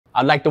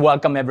I'd like to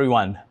welcome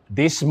everyone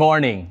this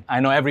morning. I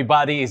know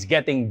everybody is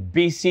getting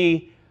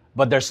busy,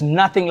 but there's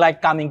nothing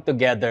like coming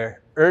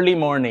together early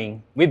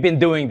morning. We've been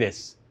doing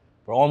this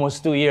for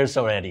almost 2 years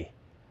already.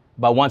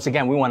 But once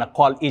again, we want to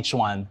call each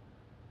one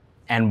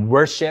and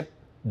worship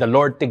the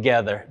Lord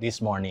together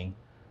this morning.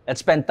 Let's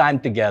spend time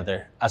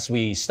together as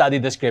we study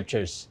the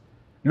scriptures,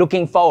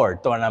 looking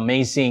forward to an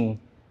amazing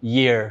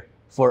year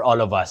for all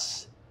of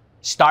us,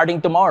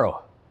 starting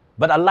tomorrow.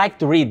 But I'd like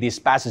to read this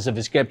passage of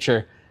the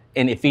scripture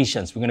in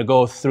Ephesians. We're going to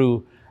go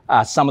through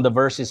some of the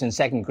verses in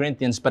 2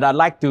 Corinthians, but I'd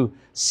like to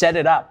set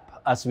it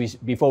up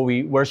before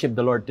we worship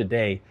the Lord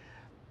today.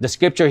 The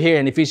scripture here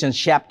in Ephesians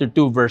chapter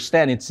 2, verse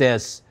 10, it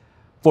says,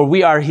 "For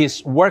we are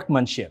His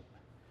workmanship,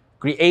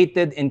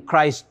 created in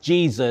Christ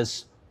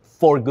Jesus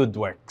for good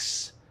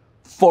works,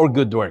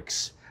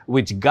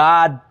 which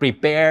God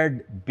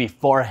prepared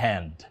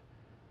beforehand.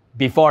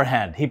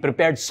 He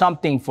prepared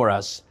something for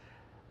us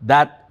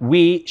that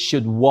we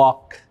should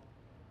walk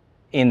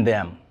in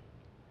them."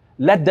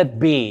 Let that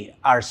be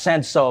our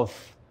sense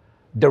of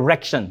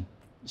direction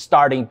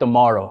starting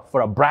tomorrow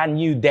for a brand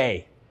new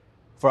day,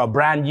 for a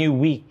brand new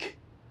week,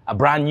 a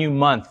brand new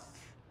month.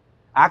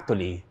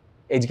 Actually,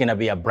 it's going to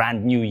be a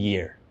brand new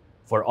year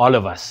for all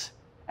of us.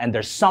 And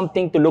there's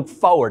something to look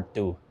forward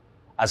to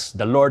as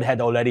the Lord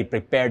had already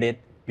prepared it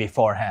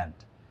beforehand.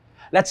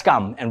 Let's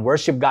come and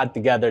worship God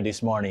together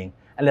this morning.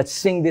 And let's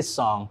sing this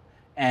song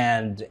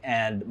and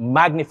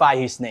magnify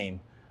His name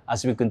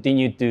as we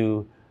continue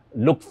to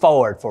look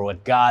forward for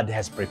what God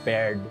has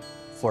prepared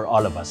for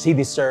all of us. He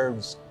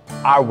deserves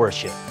our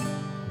worship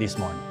this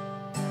morning.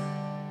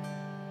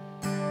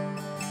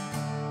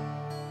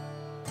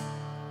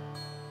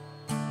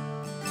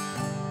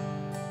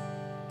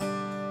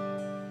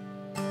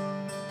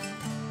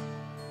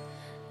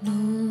 No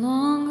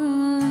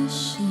longer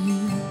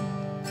ashamed,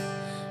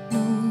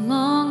 no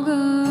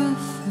longer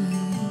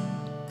afraid.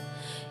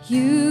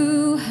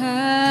 You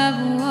have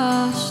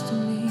washed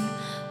me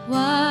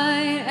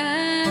white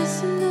as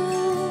snow.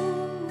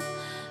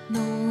 No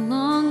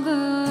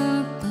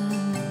longer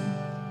bound,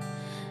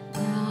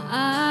 now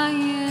I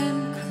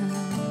am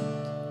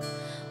crowned.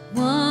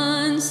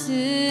 Once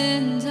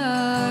in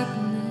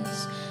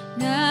darkness,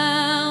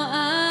 now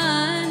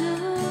I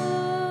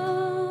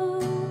know.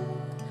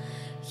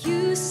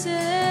 You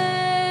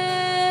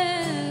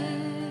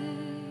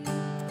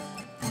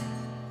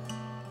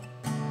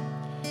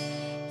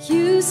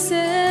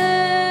save,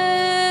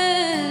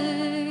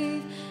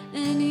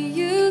 and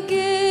you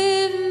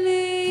give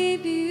me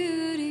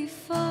beauty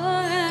for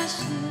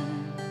ashes,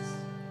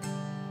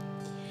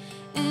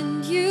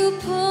 and you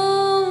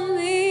pull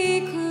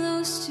me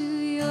close to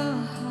your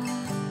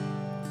heart.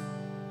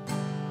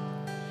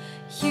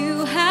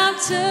 You have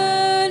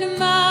turned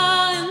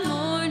my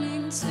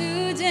mourning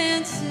to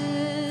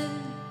dancing.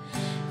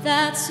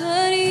 That's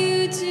what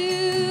you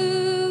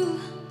do,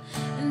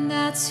 and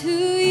that's who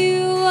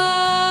you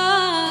are.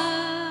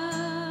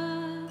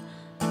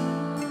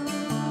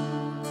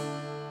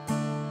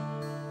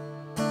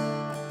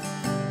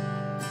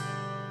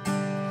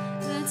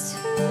 That's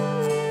who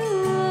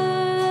you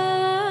are.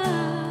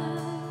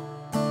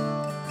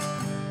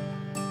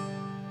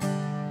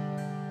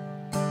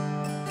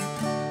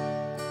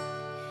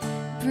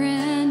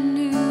 Brand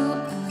new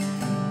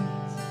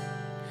eyes,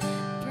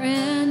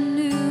 brand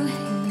new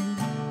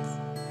hands.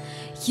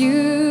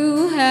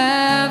 You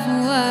have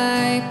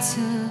wiped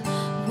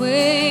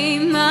away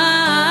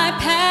my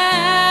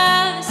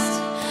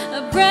past.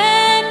 A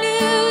brand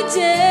new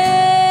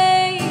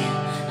day,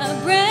 a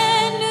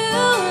brand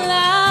new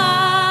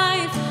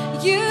life.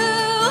 You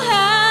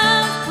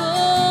have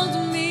pulled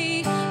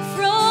me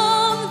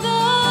from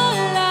the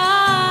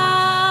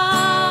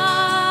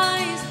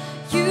lies.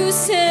 You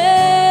save,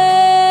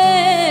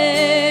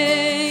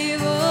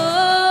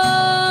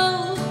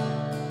 oh,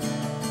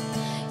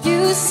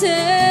 you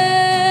save.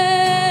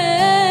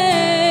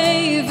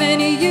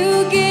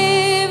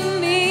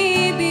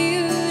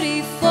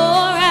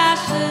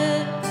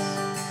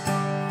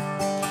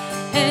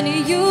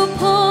 You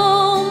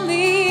pull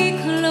me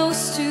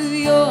close to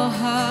your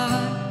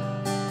heart.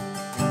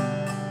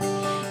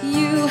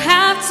 You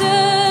have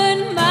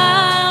turned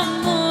my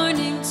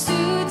mourning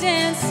to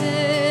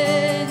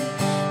dancing.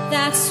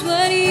 That's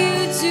what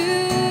you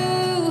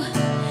do,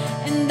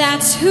 and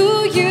that's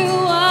who you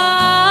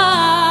are.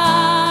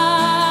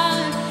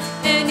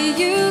 And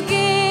you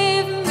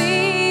give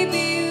me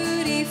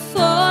beauty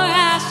for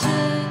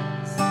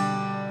ashes,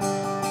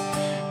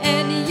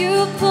 and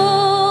you pull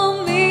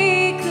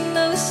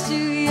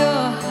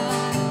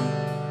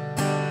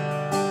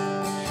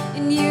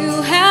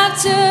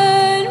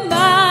turn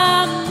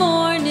my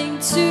mourning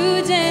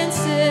to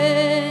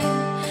dancing.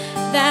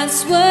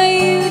 That's what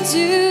you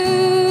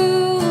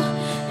do,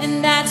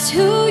 and that's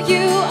who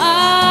you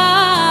are.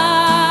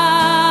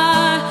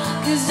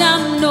 'Cause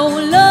I'm no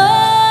longer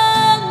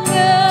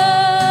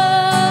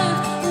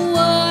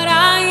what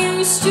I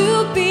used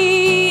to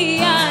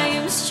be. I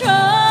am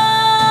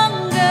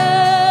stronger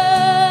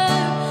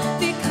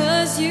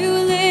because you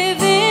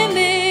live in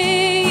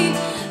me.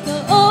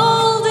 The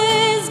old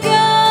is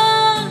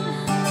gone,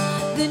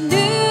 the new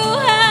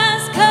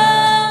has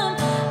come.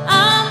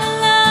 I'm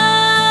alive.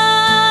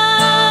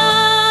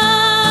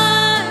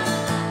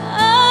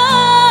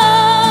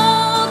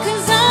 Oh,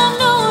 'cause I'm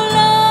no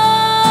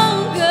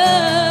longer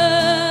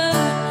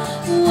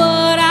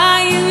what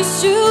I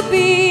used to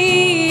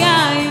be.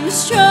 I am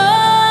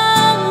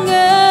stronger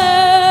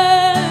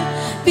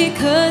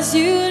because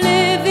you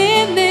live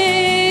in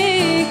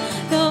me.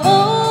 The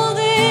old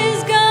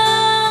is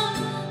gone,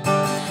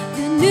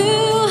 the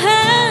new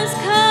has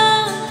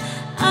come.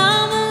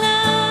 I'm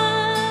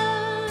alive.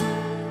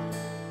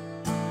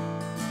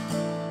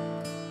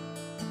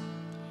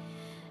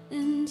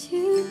 And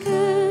you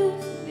give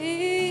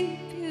me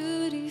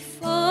beauty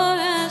for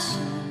ashes,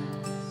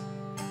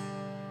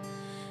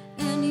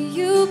 and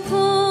you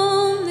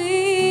pull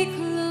me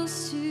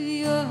close to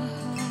your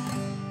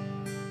heart.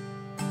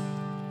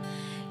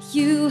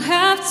 You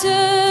have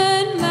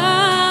turned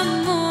my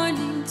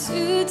mourning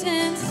to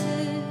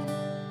dancing.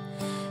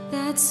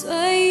 That's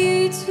what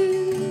you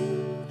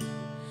do,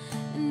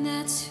 and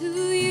that's who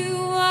you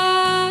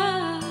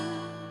are.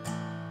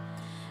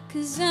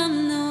 'Cause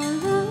I'm no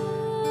longer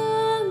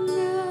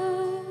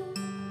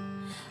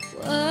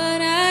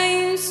what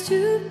I used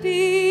to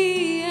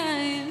be.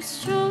 I am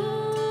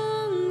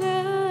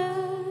stronger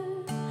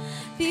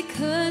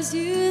because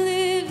you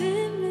live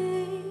in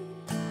me.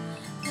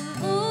 The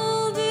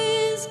old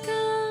is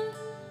gone,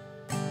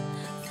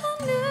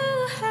 the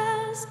new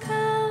has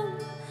come.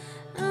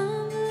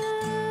 I'm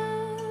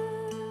alive.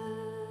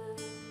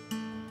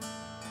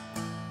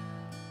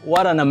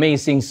 What an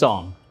amazing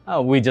song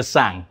we just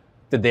sang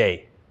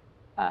today.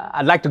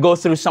 I'd like to go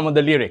through some of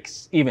the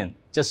lyrics, even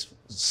just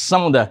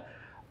some of the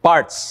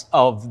parts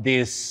of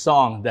this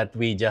song that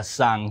we just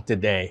sang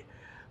today.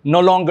 No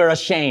longer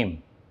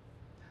ashamed,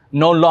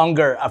 no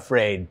longer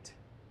afraid.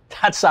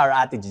 That's our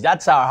attitude,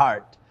 that's our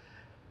heart.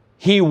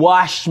 He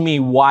washed me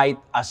white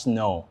as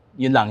snow.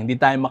 Yun lang, hindi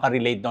tayo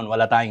makarelate doon,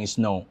 wala tayong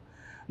snow.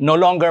 No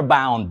longer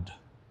bound,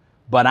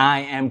 but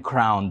I am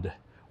crowned.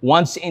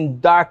 Once in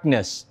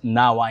darkness,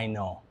 now I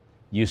know.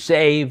 You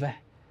save,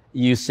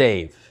 you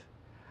save.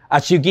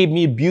 As you give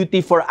me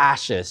beauty for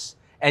ashes,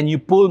 and you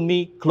pull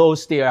me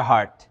close to your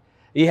heart,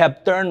 you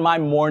have turned my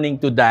mourning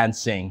to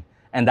dancing,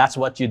 and that's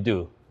what you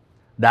do.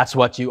 That's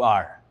what you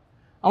are.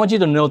 I want you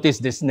to notice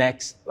this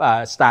next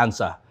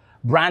stanza.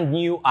 Brand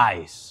new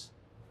eyes,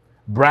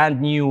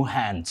 brand new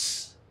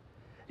hands.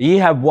 Ye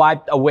have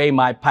wiped away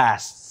my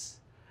pasts.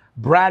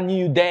 Brand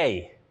new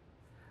day,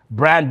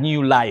 brand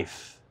new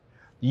life.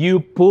 You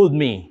pulled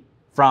me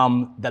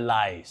from the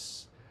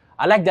lies.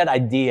 I like that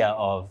idea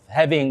of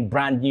having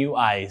brand new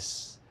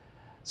eyes.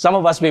 Some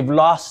of us, we've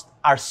lost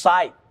our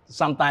sight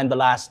sometime the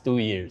last 2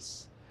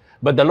 years.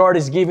 But the Lord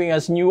is giving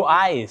us new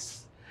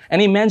eyes. And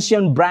He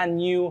mentioned brand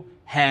new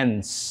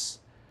hands.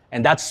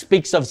 And that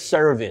speaks of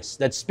service.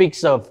 That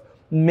speaks of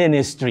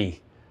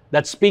ministry.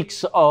 That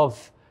speaks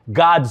of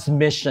God's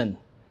mission.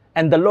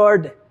 And the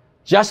Lord,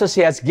 just as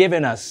He has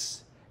given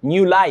us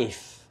new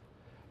life,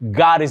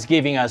 God is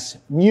giving us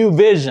new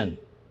vision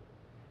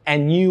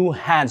and new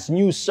hands,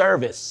 new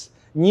service,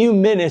 new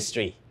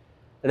ministry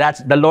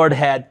that the Lord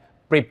had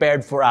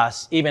prepared for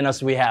us, even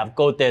as we have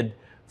quoted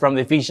from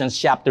Ephesians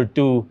chapter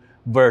 2,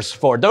 verse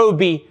 4. There will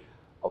be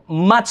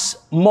much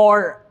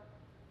more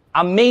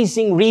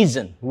amazing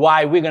reason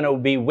why we're going to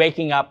be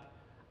waking up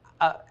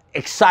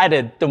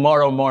excited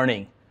tomorrow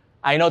morning.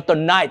 I know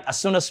tonight, as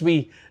soon as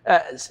we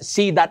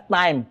see that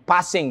time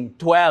passing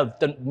 12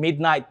 to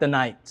midnight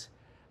tonight,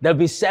 there'll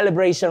be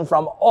celebration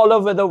from all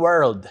over the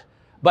world.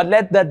 But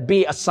let that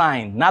be a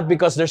sign, not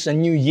because there's a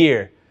new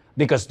year,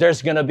 because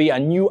there's going to be a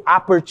new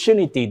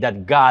opportunity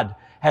that God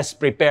has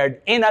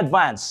prepared in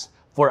advance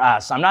for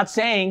us. I'm not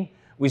saying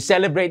we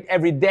celebrate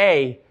every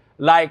day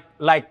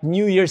like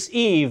New Year's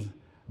Eve,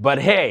 but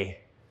hey,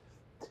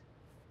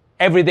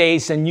 every day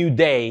is a new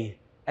day,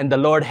 and the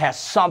Lord has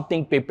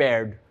something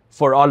prepared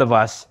for all of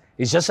us.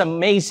 It's just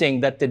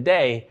amazing that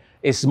today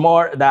is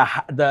more,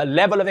 the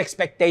level of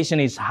expectation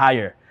is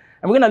higher.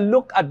 And we're going to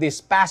look at this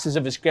passage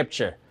of the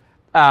scripture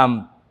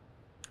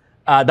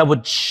that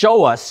would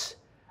show us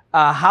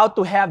how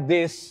to have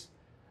this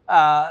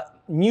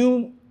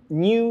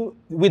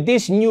with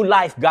this new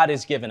life God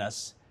has given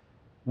us.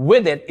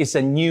 With it is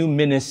a new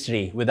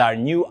ministry, with our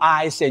new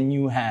eyes and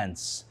new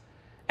hands.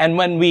 And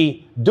when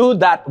we do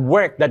that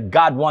work that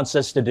God wants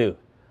us to do,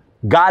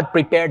 God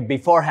prepared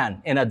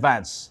beforehand in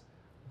advance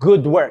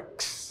good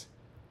works.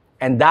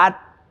 And that,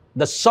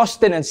 the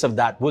sustenance of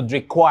that would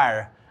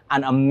require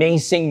an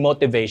amazing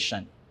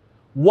motivation.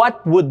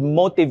 What would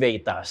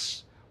motivate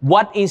us?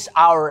 What is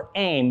our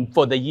aim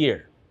for the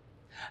year?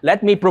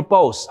 Let me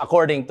propose,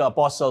 according to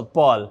Apostle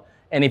Paul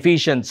in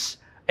Ephesians,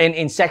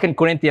 in 2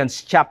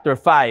 Corinthians chapter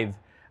 5,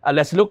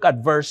 let's look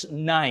at verse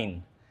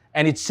 9.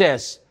 And it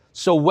says,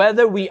 so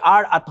whether we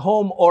are at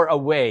home or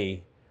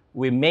away,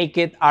 we make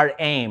it our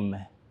aim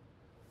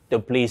to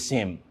please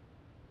Him.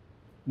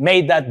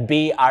 May that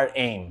be our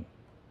aim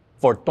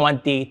for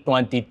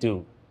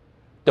 2022,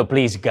 to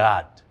please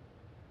God.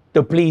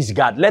 To please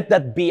God. Let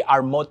that be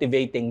our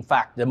motivating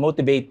fact, the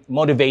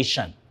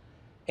motivation.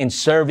 in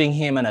serving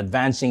Him and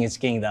advancing His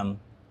kingdom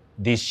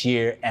this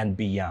year and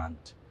beyond.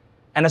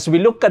 And as we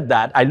look at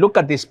that, I look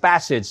at this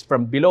passage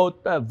from below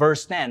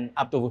verse 10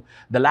 up to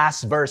the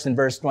last verse in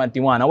verse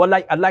 21.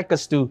 I'd like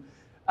us to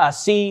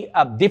see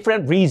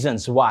different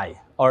reasons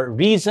why, or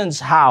reasons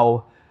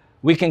how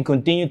we can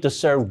continue to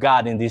serve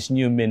God in this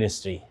new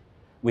ministry.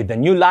 With the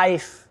new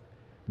life,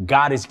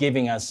 God is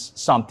giving us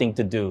something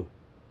to do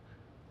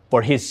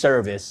for His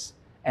service,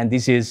 and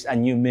this is a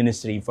new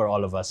ministry for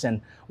all of us.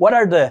 And what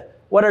are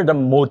the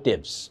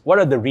motives? What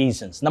are the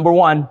reasons? Number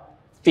one,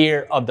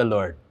 fear of the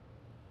Lord.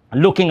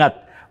 Looking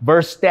at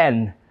verse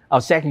 10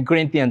 of 2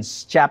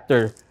 Corinthians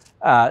chapter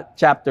 5,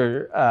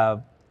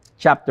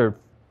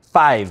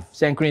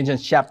 2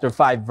 Corinthians chapter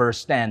 5,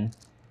 verse 10,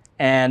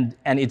 and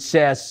it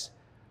says,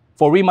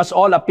 "For we must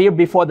all appear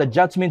before the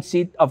judgment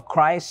seat of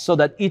Christ, so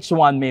that each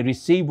one may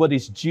receive what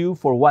is due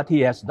for what he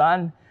has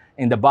done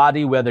in the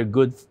body, whether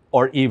good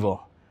or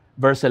evil."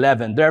 Verse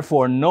 11,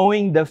 "Therefore,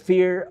 knowing the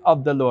fear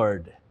of the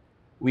Lord,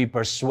 we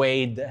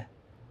persuade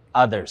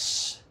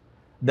others."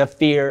 The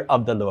fear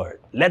of the Lord.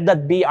 Let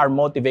that be our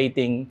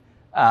motivating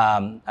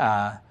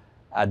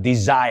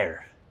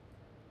desire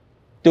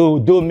to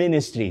do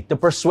ministry, to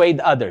persuade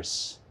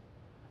others.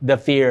 The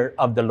fear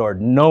of the Lord,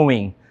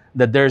 knowing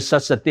that there's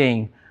such a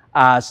thing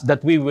as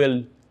that we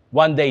will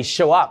one day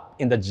show up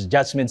in the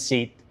judgment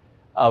seat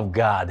of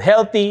God.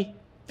 Healthy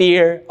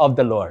fear of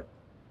the Lord.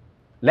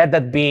 Let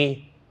that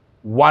be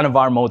one of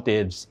our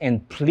motives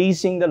in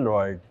pleasing the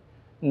Lord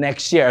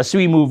next year. As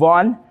we move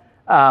on,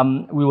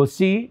 we will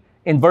see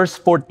in verse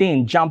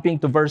 14, jumping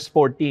to verse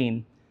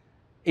 14,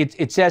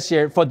 it says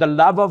here, "For the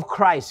love of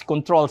Christ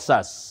controls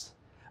us,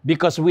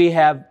 because we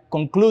have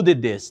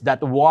concluded this,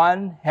 that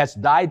one has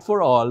died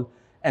for all,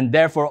 and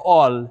therefore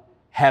all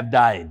have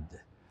died."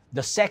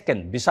 The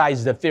second,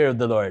 besides the fear of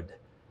the Lord,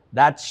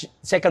 that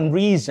second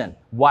reason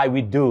why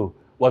we do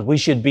what we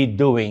should be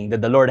doing, that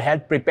the Lord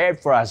had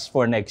prepared for us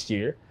for next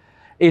year,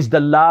 is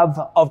the love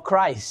of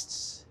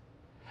Christ.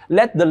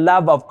 Let the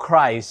love of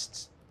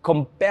Christ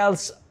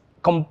compels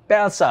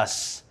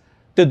us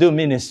to do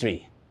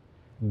ministry.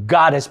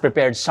 God has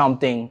prepared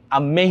something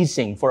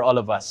amazing for all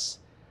of us.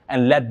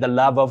 And let the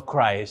love of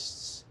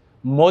Christ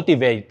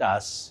motivate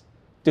us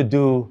to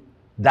do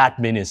that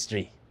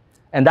ministry.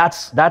 And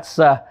that's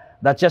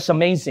just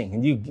amazing.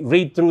 And you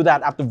read through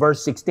that up to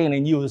verse 16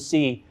 and you will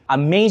see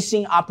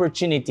amazing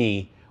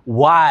opportunity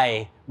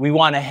why we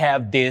want to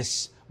have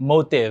this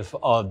motive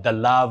of the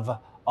love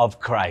of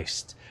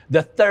Christ.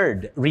 The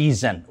third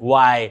reason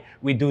why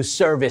we do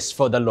service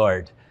for the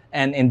Lord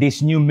and in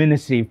this new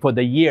ministry for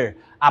the year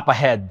up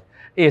ahead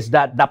is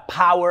that the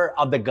power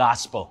of the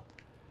gospel.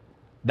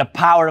 The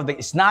power of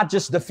it's not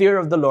just the fear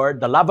of the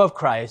Lord, the love of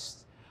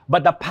Christ,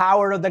 but the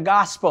power of the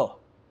gospel.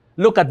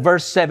 Look at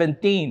verse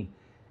 17.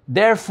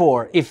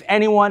 "Therefore, if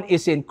anyone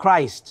is in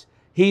Christ,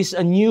 he is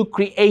a new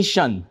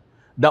creation.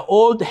 The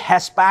old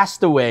has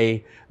passed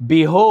away.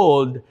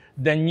 Behold,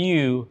 the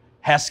new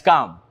has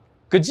come."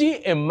 Could you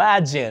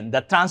imagine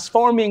the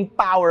transforming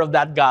power of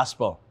that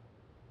gospel?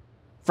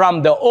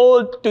 From the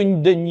old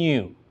to the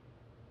new.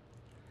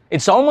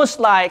 It's almost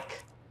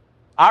like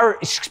our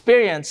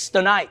experience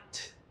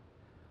tonight.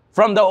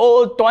 From the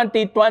old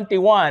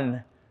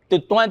 2021 to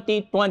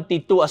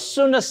 2022, as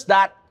soon as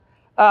that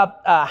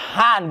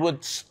hand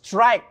would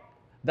strike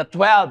the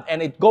 12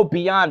 and it go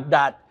beyond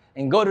that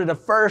and go to the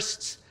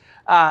first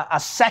a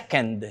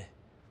second,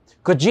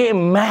 could you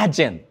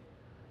imagine?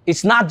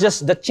 It's not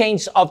just the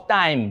change of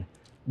time,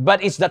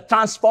 but it's the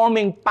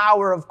transforming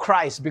power of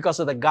Christ because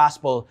of the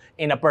gospel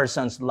in a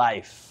person's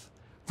life.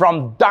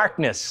 From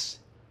darkness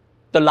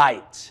to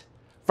light.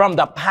 From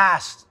the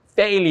past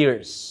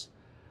failures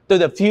to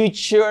the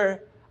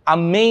future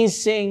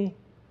amazing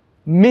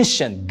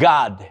mission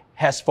God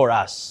has for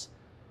us.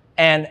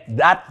 And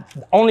that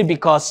only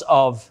because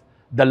of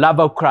the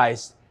love of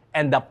Christ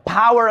and the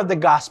power of the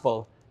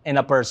gospel in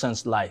a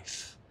person's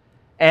life.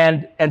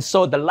 And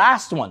so the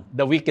last one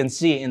that we can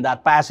see in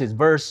that passage,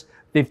 verse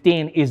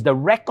 15, is the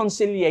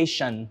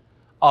reconciliation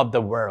of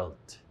the world.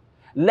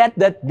 Let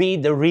that be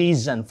the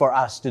reason for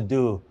us to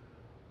do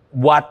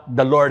what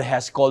the Lord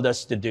has called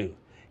us to do.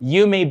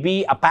 You may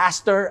be a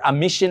pastor, a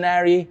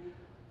missionary,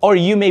 or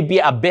you may be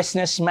a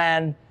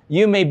businessman,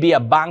 you may be a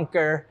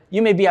banker,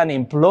 you may be an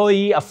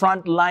employee, a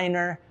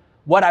frontliner.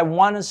 What I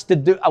want us to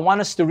do, I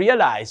want us to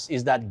realize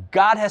is that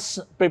God has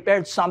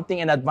prepared something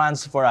in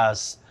advance for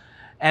us.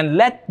 And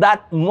let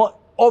that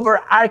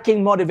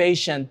overarching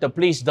motivation to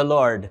please the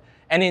Lord.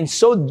 And in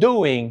so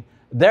doing,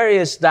 there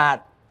is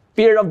that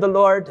fear of the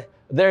Lord,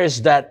 there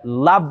is that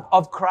love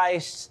of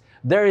Christ,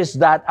 there is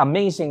that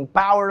amazing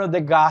power of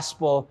the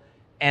gospel,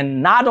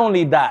 and not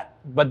only that,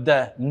 but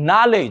the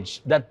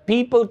knowledge that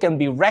people can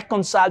be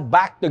reconciled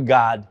back to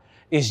God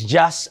is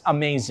just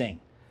amazing.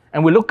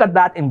 And we look at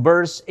that in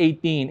verse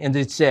 18, and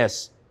it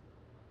says,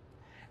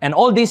 "And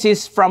all this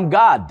is from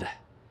God,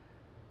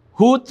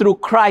 who through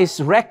Christ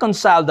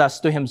reconciled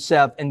us to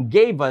himself and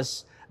gave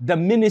us the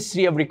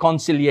ministry of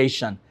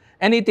reconciliation.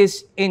 And it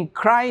is in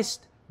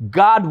Christ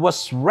God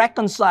was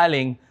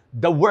reconciling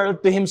the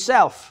world to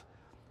himself,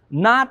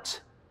 not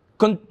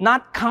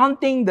not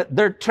counting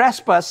their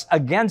trespass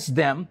against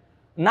them,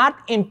 not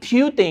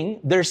imputing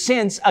their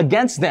sins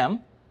against them.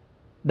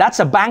 That's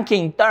a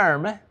banking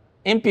term,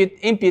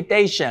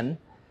 imputation.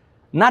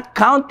 Not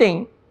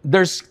counting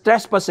their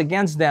trespass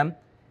against them,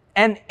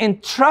 and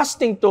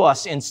entrusting to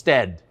us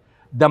instead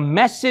the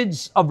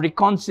message of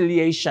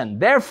reconciliation.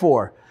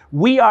 Therefore,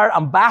 we are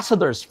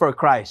ambassadors for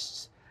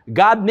Christ,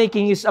 God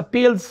making his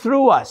appeal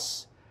through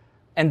us.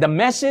 And the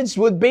message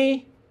would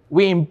be,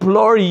 we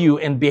implore you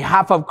in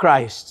behalf of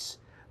Christ,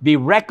 be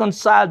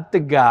reconciled to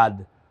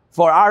God.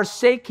 For our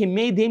sake, he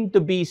made him to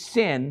be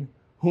sin,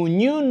 who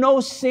knew no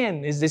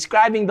sin, is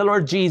describing the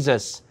Lord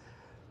Jesus,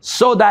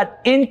 so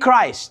that in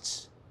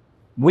Christ,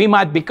 we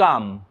might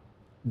become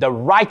the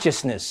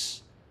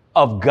righteousness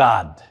of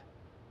God.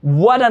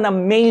 What an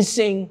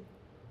amazing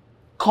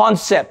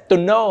concept to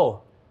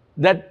know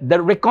that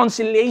the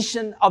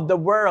reconciliation of the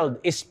world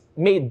is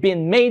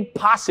been made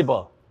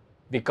possible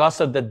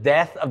because of the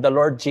death of the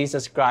Lord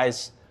Jesus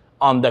Christ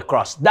on the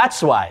cross.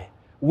 That's why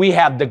we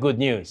have the good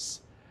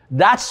news.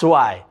 That's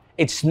why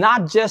it's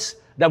not just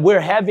that we're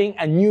having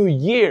a new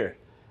year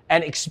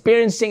and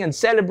experiencing and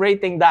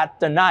celebrating that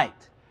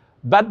tonight,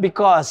 but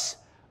because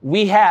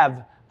we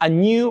have a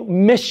new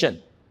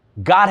mission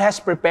God has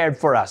prepared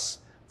for us.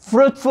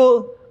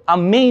 Fruitful,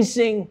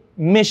 amazing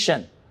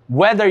mission.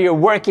 Whether you're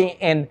working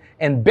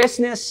in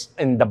business,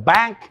 in the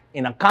bank,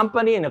 in a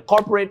company, in a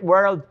corporate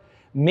world,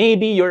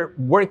 maybe you're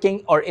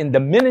working or in the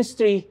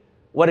ministry,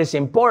 what is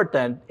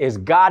important is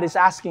God is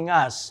asking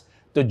us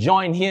to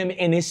join him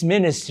in his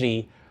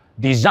ministry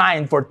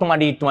designed for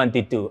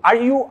 2022. Are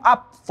you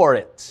up for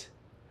it?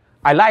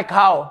 I like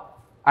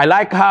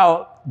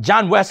how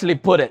John Wesley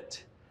put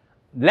it.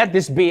 Let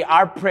this be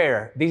our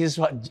prayer. This is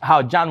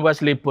how John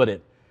Wesley put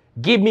it.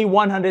 Give me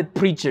 100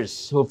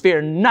 preachers who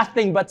fear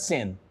nothing but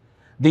sin,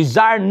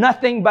 desire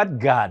nothing but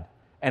God,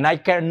 and I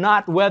care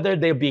not whether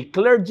they be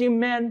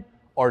clergymen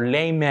or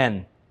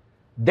laymen.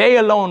 They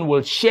alone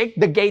will shake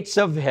the gates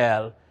of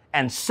hell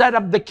and set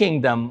up the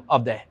kingdom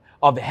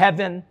of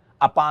heaven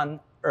upon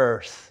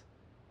earth.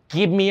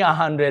 Give me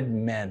 100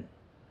 men.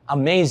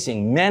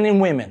 Amazing men and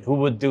women who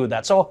would do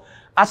that. So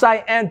as I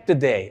end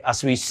today,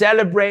 as we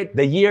celebrate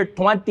the year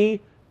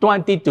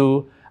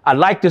 2022, I'd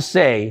like to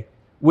say,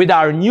 with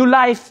our new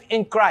life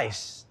in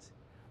Christ,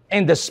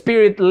 in the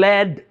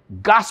Spirit-led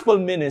gospel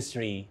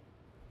ministry,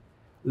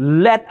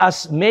 let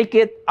us make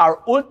it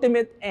our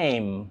ultimate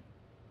aim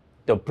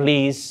to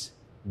please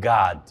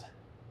God.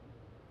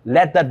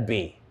 Let that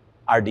be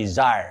our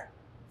desire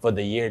for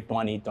the year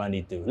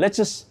 2022. Let's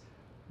just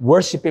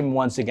worship him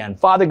once again.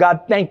 Father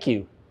God, thank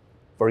you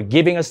for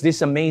giving us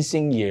this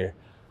amazing year.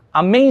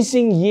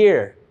 Amazing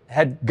year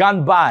had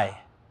gone by.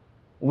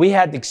 We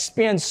had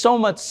experienced so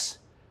much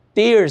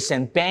tears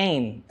and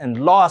pain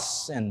and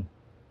loss,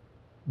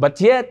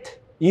 but yet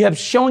you have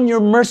shown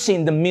your mercy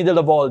in the middle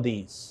of all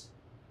these.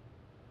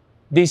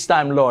 This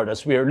time, Lord,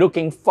 as we are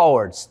looking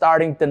forward,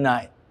 starting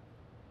tonight,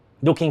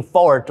 looking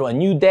forward to a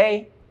new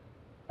day,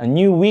 a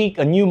new week,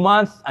 a new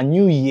month, a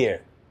new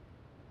year.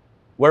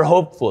 We're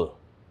hopeful,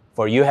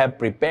 for you have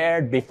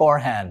prepared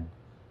beforehand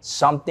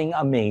something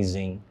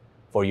amazing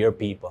for your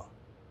people.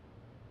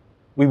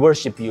 We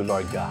worship you,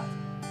 Lord God.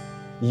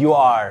 You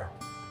are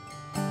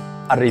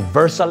a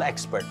reversal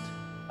expert,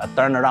 a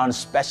turnaround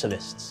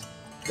specialist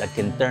that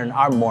can turn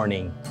our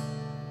mourning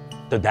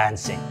to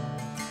dancing.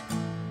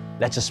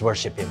 Let's just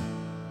worship him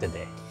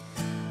today.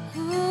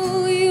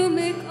 Oh, you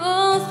make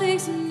all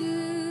things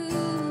new,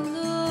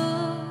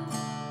 Lord.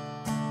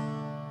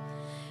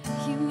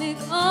 You make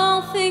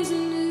all things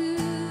new,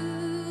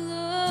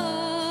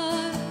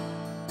 Lord.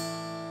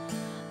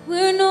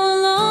 We're no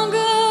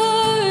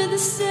longer the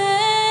same.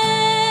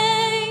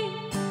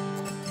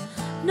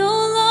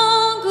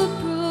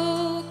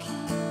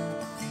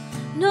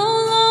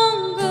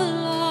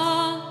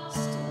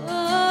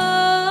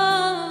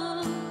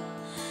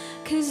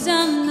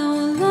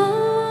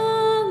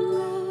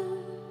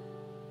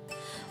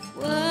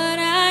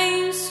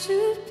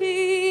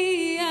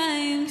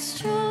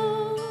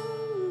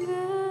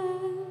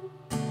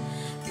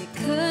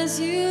 Because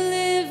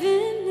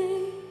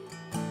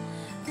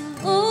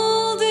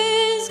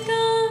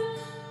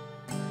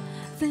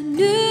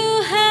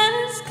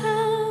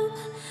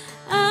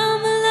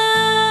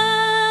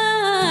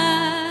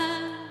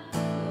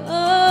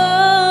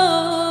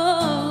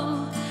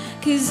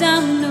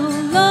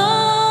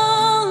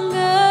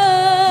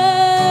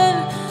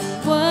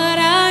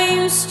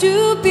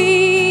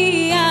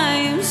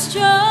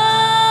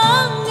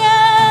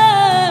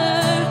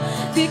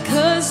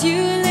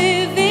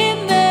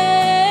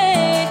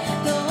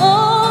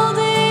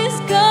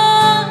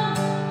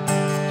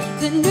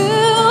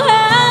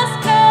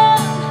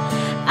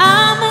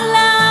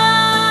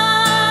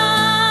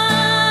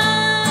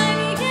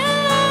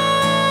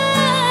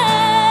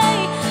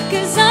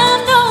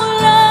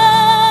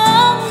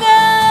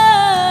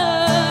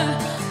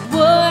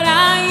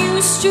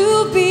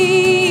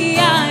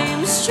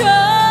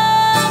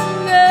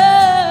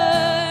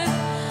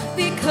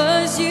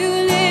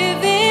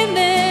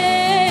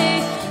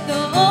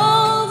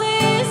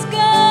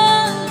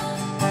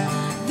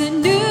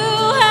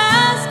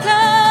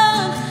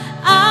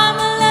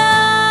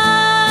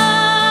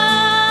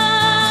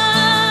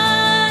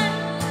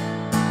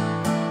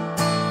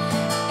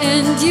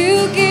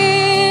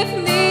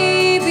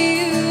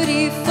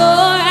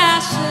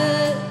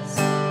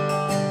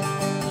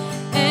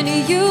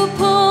and you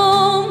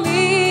pull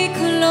me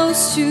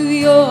close to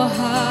your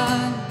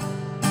heart,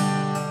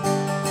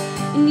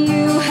 and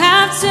you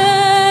have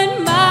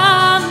turned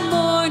my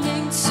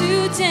morning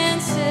to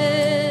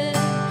dancing,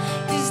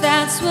 'cause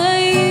that's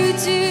what you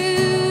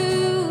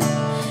do,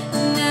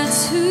 and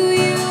that's who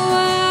you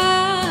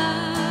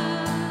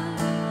are,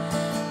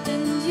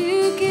 and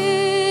you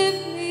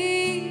give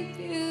me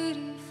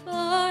beauty for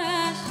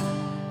ashes,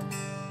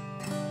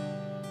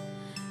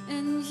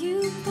 and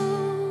you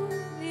pull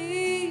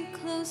me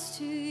close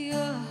to your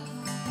heart.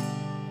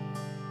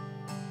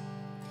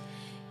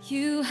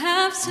 You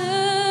have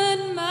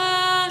turned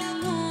my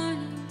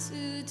morning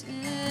to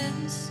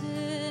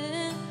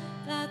dancing.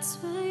 That's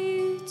what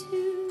you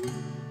do,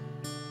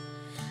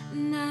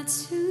 and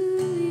that's who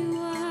you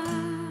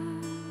are.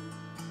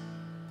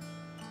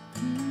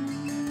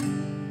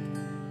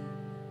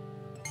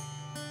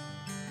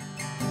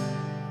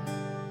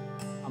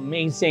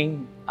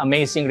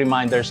 Amazing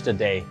reminders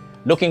today.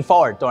 Looking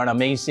forward to an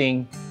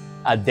amazing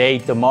day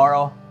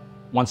tomorrow.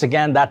 Once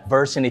again, that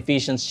verse in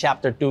Ephesians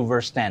chapter 2,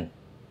 verse 10.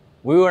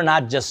 We were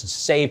not just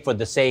saved for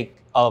the sake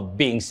of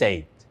being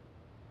saved.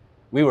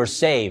 We were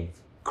saved,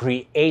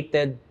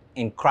 created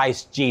in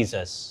Christ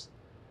Jesus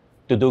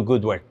to do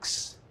good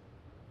works.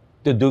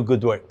 To do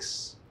good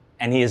works.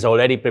 And He has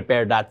already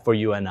prepared that for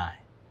you and I.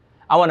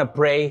 I want to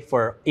pray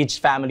for each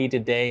family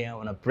today. I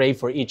want to pray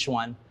for each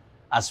one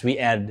as we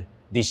end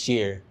this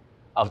year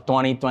of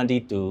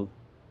 2022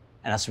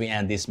 and as we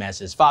end this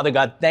message. Father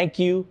God, thank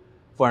you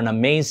for an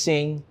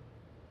amazing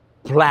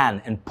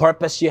plan and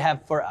purpose you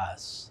have for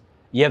us.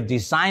 You have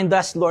designed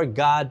us, Lord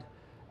God,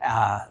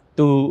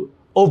 to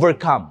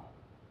overcome.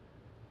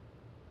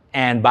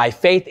 And by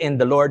faith in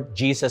the Lord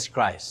Jesus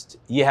Christ,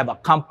 you have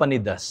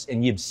accompanied us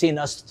and you've seen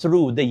us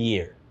through the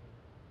year.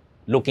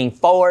 Looking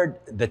forward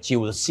that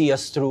you will see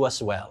us through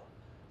as well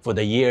for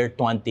the year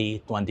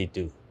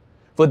 2022.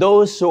 For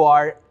those who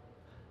are,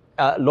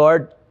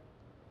 Lord,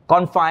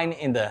 confined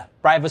in the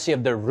privacy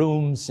of their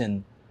rooms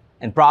and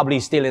probably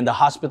still in the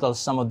hospital,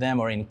 some of them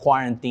are in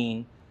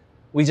quarantine,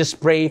 we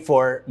just pray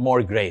for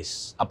more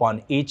grace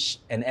upon each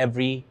and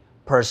every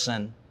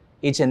person,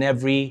 each and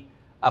every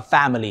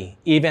family,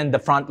 even the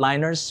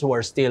frontliners who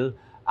are still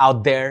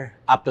out there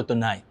up to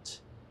tonight.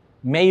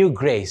 May your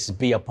grace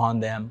be upon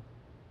them.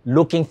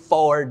 Looking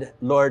forward,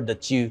 Lord,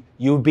 that you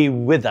be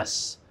with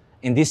us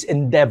in this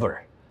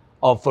endeavor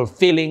of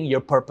fulfilling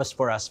your purpose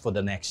for us for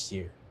the next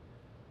year.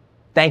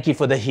 Thank you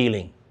for the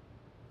healing.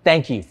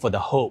 Thank you for the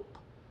hope.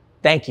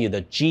 Thank you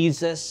that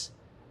Jesus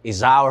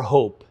is our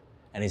hope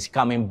and is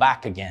coming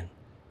back again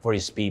for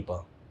His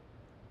people.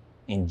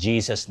 In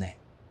Jesus' name.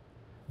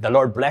 The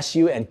Lord bless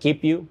you and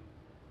keep you.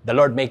 The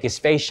Lord make His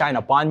face shine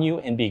upon you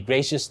and be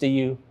gracious to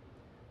you.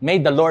 May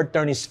the Lord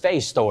turn His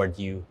face toward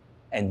you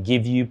and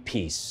give you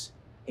peace.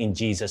 In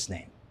Jesus'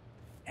 name,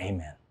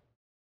 amen.